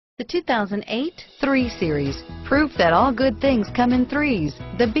The 2008 3 Series. Proof that all good things come in threes.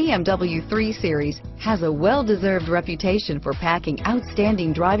 The BMW 3 Series has a well-deserved reputation for packing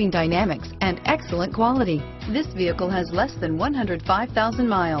outstanding driving dynamics and excellent quality. This vehicle has less than 105,000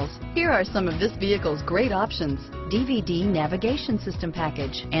 miles. Here are some of this vehicle's great options: DVD navigation system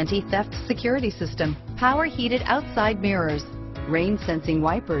package, anti-theft security system, power heated outside mirrors, rain sensing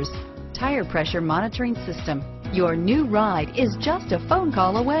wipers, tire pressure monitoring system. Your new ride is just a phone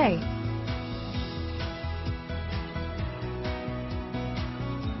call away.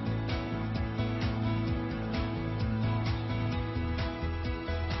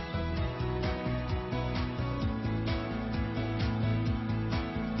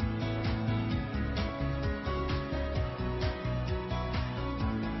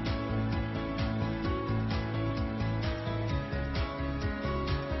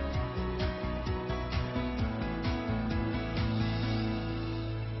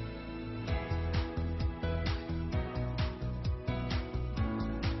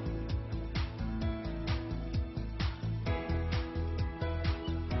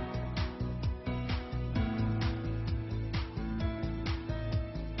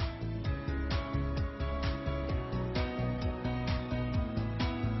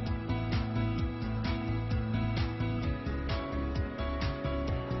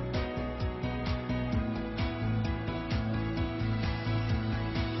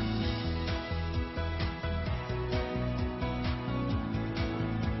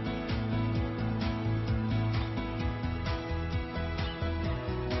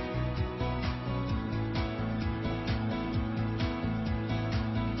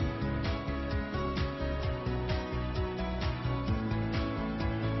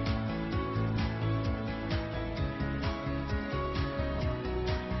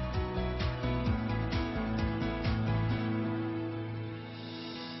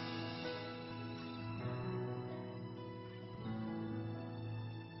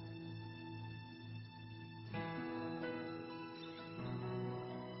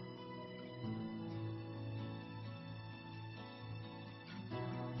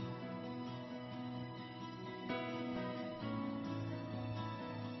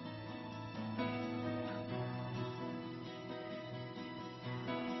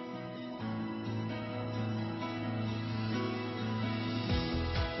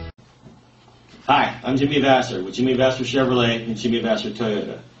 Hi, I'm Jimmy Vasser with Jimmy Vasser Chevrolet and Jimmy Vasser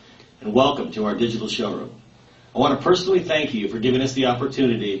Toyota, and welcome to our digital showroom. I want to personally thank you for giving us the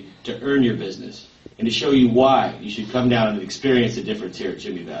opportunity to earn your business and to show you why you should come down and experience the difference here at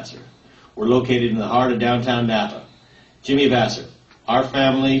Jimmy Vasser. We're located in the heart of downtown Napa. Jimmy Vasser, our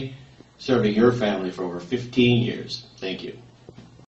family serving your family for over 15 years. Thank you.